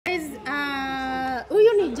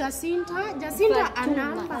Jacinta. Jacinta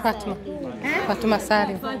anamba. Fatuma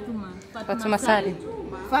Sali. Fatuma Sali.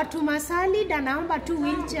 Fatuma Sali anaomba tu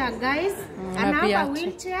wheelchair guys. Anaomba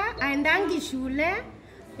wheelchair, aendangi shule.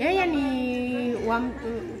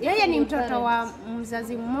 Yeye ni mtoto wa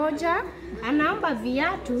mzazi mmoja. Anaomba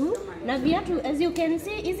viatu na viatu as you can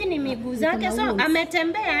see hizi ni miguu zake, so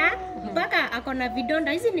ametembea mpaka akona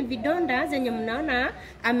vidonda. Hizi ni vidonda zenye mnaona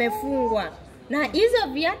amefungwa. Na hizo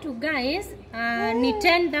viatu guys ni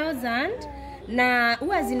 10,000 na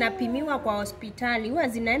huwa zinapimiwa kwa hospitali. Huwa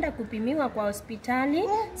zinaenda kupimiwa kwa hospitali.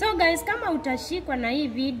 So guys, kama utashikwa na hii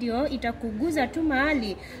video itakuguza tu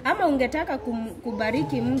mahali ama ungetaka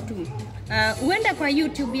kubariki mtu, uende kwa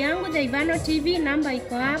YouTube yangu The Ivano TV, namba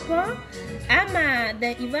iko hapo, ama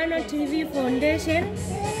The Ivano TV Foundation.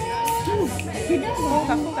 Kidogo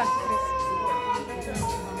kafuka.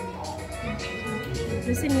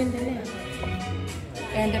 Tusiendelea.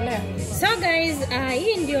 Endelea. So guys,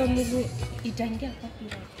 hii ndio mguu itaingia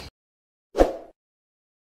copyright.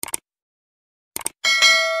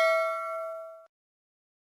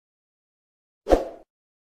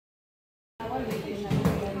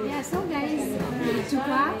 Yeah, so guys,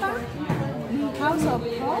 tuko hapa House of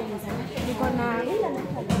Hope. Tuko na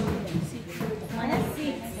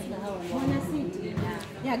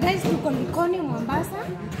yeah guys, tuko Likoni Mombasa.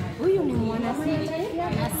 Huyu ni mwanasiti.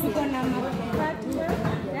 Tuko na Fatuma,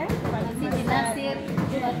 Nasir,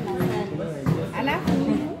 alafu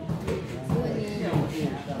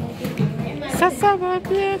sasa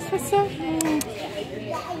wapi sasa?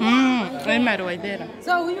 Mimi Waidera.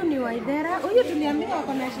 So huyu ni Waidera. Huyu tuliambiwa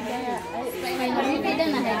wako na shida ya bifida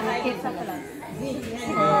na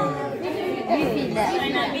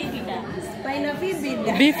spina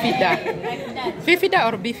bifida. Bifida. Bifida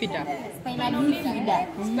or bifida?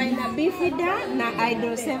 Spina bifida na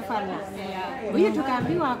hydrocephalus. Huyu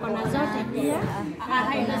tukaambiwa wako na zote pia.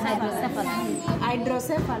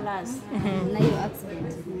 Hydrocephalus. Na hiyo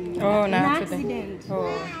accident. Oh, na accident.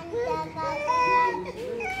 Oh.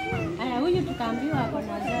 Huyu tukaambiwa wako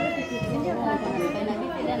na zote spina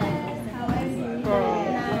bifida na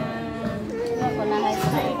wako na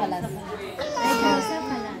hydrocephalus.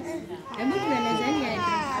 Hebu tuelezeni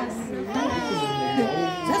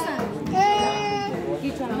sasa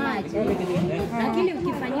kichwa maji. Lakini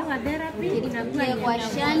ukifanyiwa therapy inakuwa kwa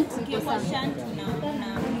shanti, kwa shanti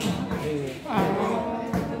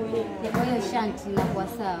kwa hiyo shanti inakuwa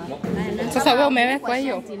sawa. Sasa wewe umewekwa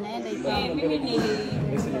hiyo? Mimi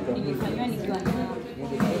nilifanywa nikiwa na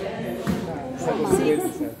 4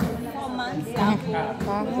 months.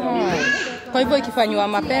 Kwa hivyo ikifanywa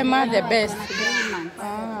mapema the best.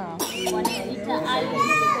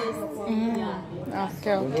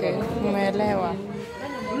 Okay, umeelewa.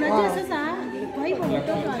 Unajua sasa kwa hivyo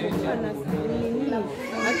mtoto alikuwa na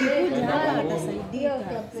akikuja hapa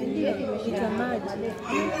atasaidika. Kichwa maji.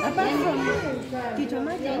 Hapa kichwa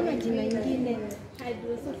maji haina jina lingine.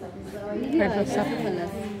 Hydrocephalus.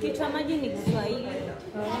 Kichwa maji ni Kiswahili.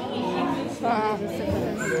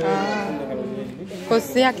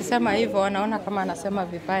 Kosi akisema hivyo anaona kama anasema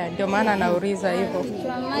vibaya, ndio maana anauliza hivyo.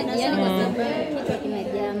 Kichwa maji yani kwa sababu kichwa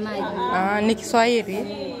kimejaa maji. Ni Kiswahili?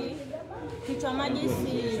 Kichwa maji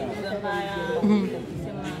si vibaya.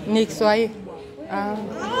 Ni Kiswahili.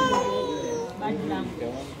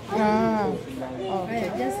 Okay.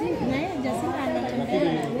 Jacinta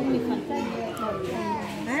anatembea mimi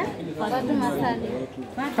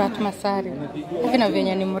Fatuma Sali. Kuna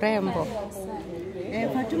venye ni mrembo.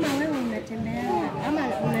 Fatuma, wewe unatembea ama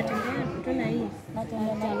unatembea kutona hii?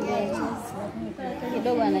 Natembea.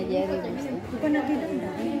 Kidogo anajaribu. Uko na kidonda?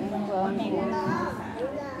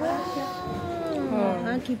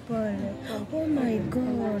 Haki pole. Oh my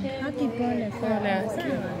god. Haki pole sana.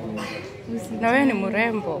 Na wewe ni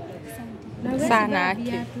mrembo sana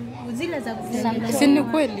haki. Zile za kutembea. Si ni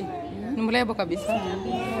kweli? Ni mrembo kabisa.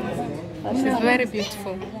 She's very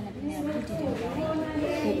beautiful.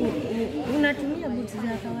 Unatumia boots za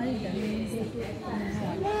kawaida?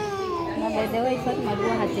 Na by the way Fatuma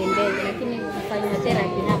alikuwa hatembei lakini kufanya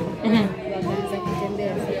therapy hapo. Akaanza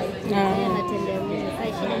kutembea. Anatembea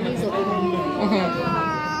sasa hizo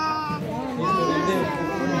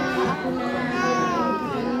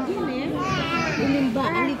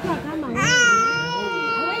alikuwa kama wewe.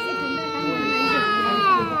 Hawezi tembea kama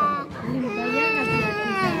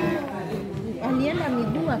alienda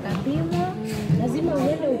miguu akapimwa, lazima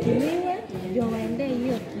uende upimiwe ndio waende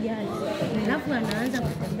hiyo kiasi. Alafu anaanza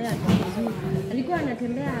kutembea vizuri. Alikuwa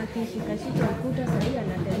anatembea akishikashika ukuta, sasa hivi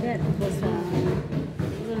anatembea tu sawa.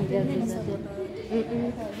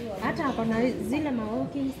 Hata akona zile ma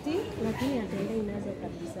walking stick lakini atembei nazo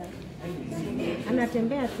kabisa.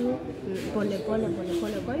 Anatembea tu pole pole.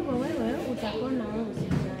 Kwa hivyo wewe utapona wewe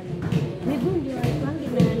usijali. Miguu ndio haipangi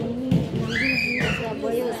na nini na nguvu Sababu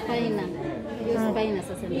hiyo spina. Hiyo spina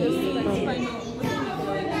sasa ndio.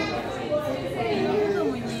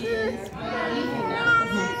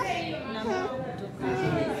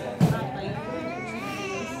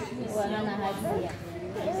 Wana haja.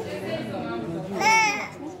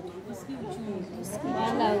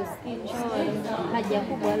 Wala usikicho haja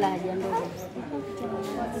kubwa wala haja ndogo.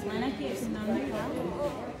 Maanake tunaambiwa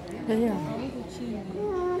huku chini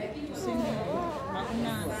tuseme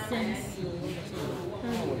hakuna sense.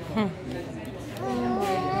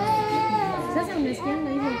 Sasa unasikianga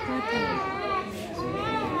hivyo ukati.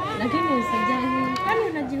 Lakini usijali. Kama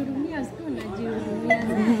unajihurumia usiku unajihurumia.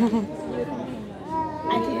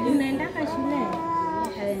 Ati unaendaka shule?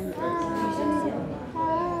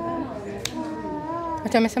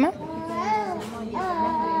 Ati amesema?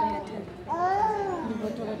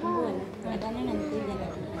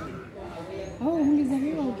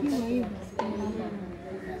 Mlizaliwa ukiwa hivyo.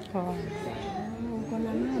 Uko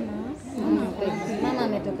na Mama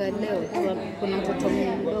ametoka leo. Kuna mtoto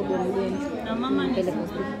mdogo mgonjwa. Na mama ni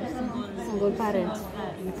single parent.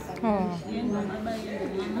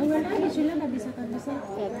 Unaenda shule kabisa.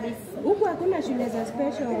 Huku hakuna shule za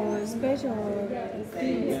special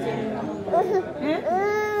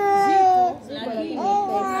lakini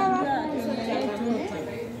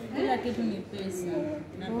kila kitu ni pesa.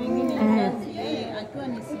 Na pengine mzazi akiwa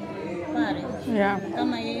ni single parent.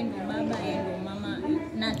 Kama yeye ndo baba, yeye ndo mama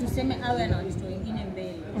na tuseme awe na watoto wengine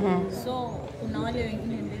mbele. So kuna wale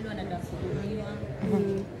wengine mbele wanatafuliwa.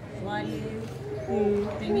 Wale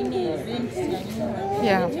pengine rent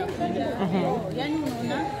ya nyumba, chakula. Yaani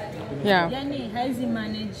unaona? Yaani haizi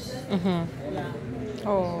manage.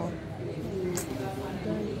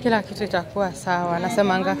 Kila kitu itakuwa sawa.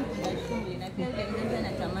 Nasemanga. Na pia vile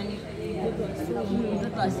natamani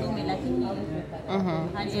mtoto asome lakini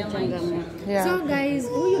hali ya maisha. So guys,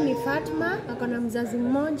 huyu ni Fatma, akona mzazi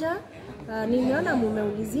mmoja. Niliona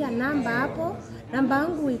mumeulizia namba hapo. Namba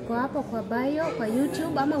yangu iko hapo kwa bio, kwa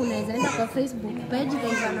YouTube ama unaweza enda kwa Facebook page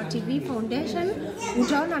Likoni TV Foundation.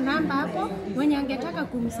 Utaona namba hapo. Mwenye angetaka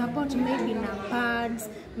kumsupport maybe na pads,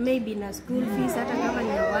 maybe na school fees, hata kama ni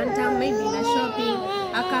one time, maybe na shopping,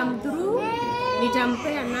 come through.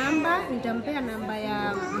 Nitampea namba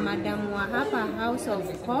ya madamu wa hapa House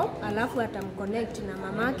of Hope, alafu atamconnect na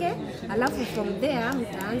mamake, alafu from there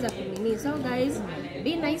mtaanza kunini. So guys,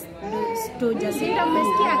 be nice to Jacinta.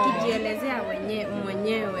 Mmesikia akijielezea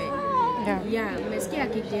mwenyewe. Mmesikia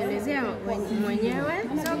akijielezea mwenyewe.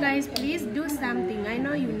 So guys, please do something. I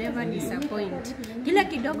know you never disappoint. Kile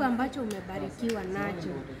kidogo ambacho umebarikiwa nacho.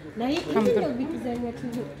 Na hizi ndio vitu zenye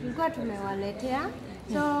tulikuwa tumewaletea.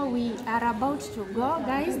 So we are about to go,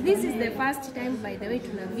 guys. This is the first time, by the way,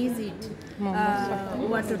 tuna visit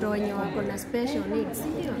watoto wenye wako na special needs.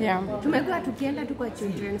 Tumekuwa tukienda tu kwa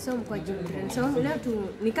children's home, leo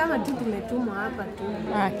ni kama tu tumetumwa hapa tu.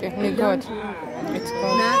 Okay, ni good. It's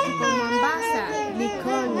good. Na tuko Mombasa,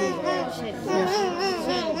 Likoni.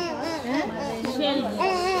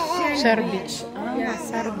 Shell Beach.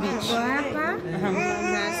 Tuko hapa.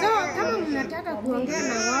 So kama mnataka kuongea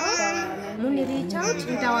na wao, muni reach out,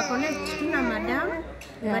 nitawaconnect tu na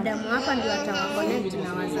madamu hapa ndio atawaconnect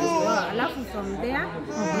na wazazi wao. Alafu from there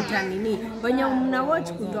mtanini. Wenye mna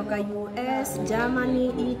watch kutoka US,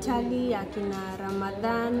 Germany, Italy, akina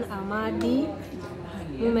Ramadhan, Amadi,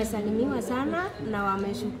 mmesalimiwa sana na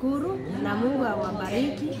wameshukuru na Mungu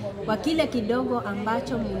awabariki kwa kile kidogo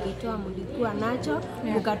ambacho mlikuwa nacho,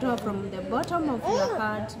 mkatoa from the bottom of your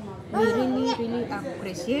heart. We really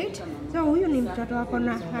appreciate. So huyu ni mtoto wako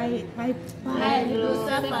na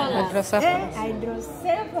hydrocephalus.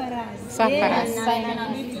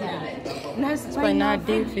 Na spinal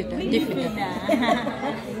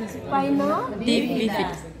bifida.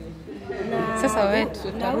 Sasa wewe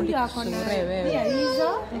tutarudi kusure wewe. Pia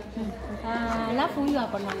hizo. Alafu huyu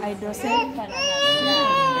ako na hydrocephalus.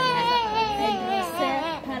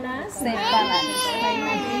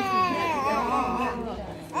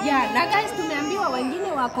 Na guys, tumeambiwa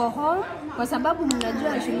wengine wako home kwa sababu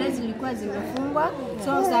mnajua shule zilikuwa zimefungwa.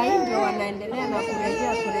 So sasa hivi ndio wanaendelea na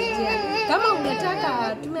kurejea. Kama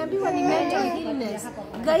ungetaka, tumeambiwa ni mental illness,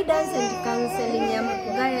 guidance and counseling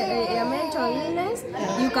ya mental illness,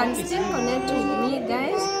 you can still connect with me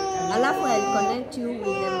guys. Alafu I'll connect you with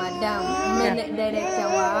the madam, director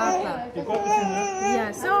wa hapa.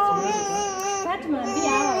 So Fatma, ambia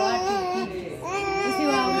hawa watu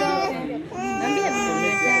usiwaogope. Ambia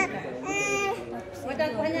mnataka.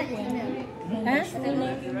 Watafanya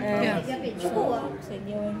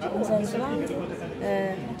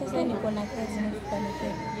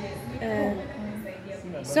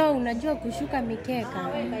So unajua kushuka mikeka,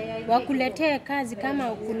 wakuletee kazi kama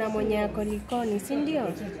kuna mwenye ako Likoni, si ndio?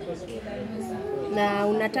 Na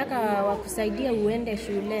unataka wakusaidia uende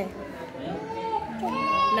shule.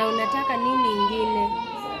 Na unataka nini ingine?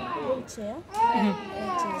 Wheelchair.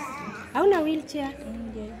 Hauna wheelchair?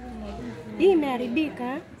 Hii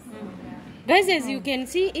imeharibika. Guys, as you can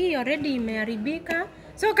see, hii already imeharibika.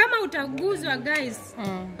 So kama utaguzwa guys,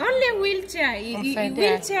 only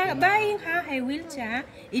wheelchair, buying her a wheelchair,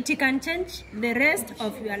 it can change the rest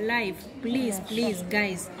of your life. Please, please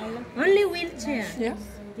guys. Only wheelchair. Yeah.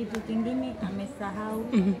 Kitu kingine amesahau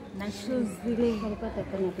na shoes zile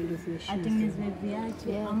atengenezwe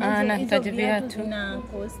viatu ambazo nahitaji viatu na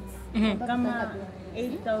cost kama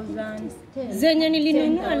 8,000 zenye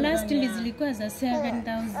nilinunua last zilikuwa za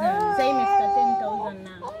 7,000. Sasa imefika 10,000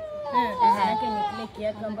 na yake ni kile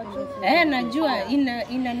kiatu ambacho najua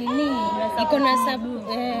ina nini iko na sabu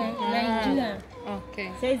najua. Okay.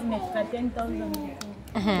 Sasa imefika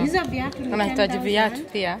 10,000. Hizo viatu ni unahitaji viatu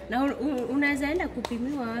pia. Na unaweza enda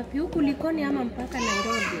kupimiwa wapi? Huku Likoni ama mpaka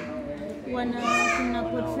Nairobi? Kuna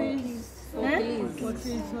Portrait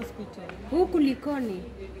Hospital. Huku Likoni.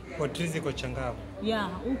 Portrait ziko Changavu. Yeah,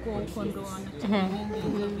 huko ndo wanatengeneza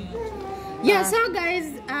hizo viatu. Yeah, so guys,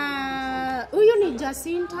 huyu ni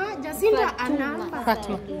Jacinta anaomba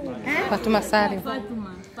Fatuma Sari.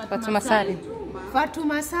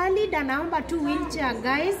 Fatuma Salid anaomba tu wheelchair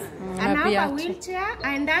guys. Anaomba wheelchair,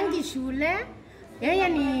 aendangi shule.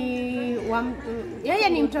 Yeye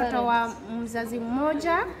ni mtoto wa mzazi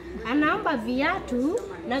mmoja. Anaomba viatu,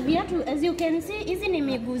 na viatu as you can see hizi ni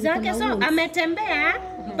miguu zake, so ametembea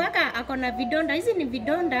mpaka akona vidonda. Hizi ni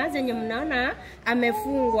vidonda zenye mnaona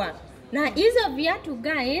amefungwa. Na hizo viatu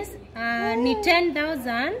guys ni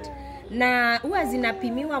 10,000 na huwa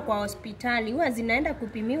zinapimiwa kwa hospitali, huwa zinaenda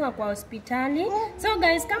kupimiwa kwa hospitali. So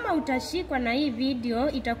guys, kama utashikwa na hii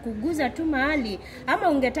video itakuguza tu mahali, ama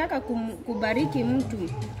ungetaka kubariki mtu,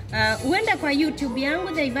 uende kwa YouTube yangu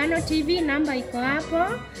The Ivano TV, namba iko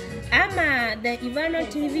hapo, ama The Ivano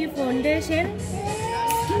TV Foundation.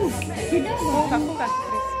 Funga.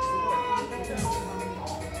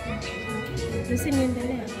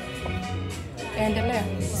 Endelea.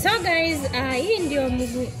 So guys, hii ndio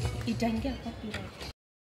mguu itaingia copyright.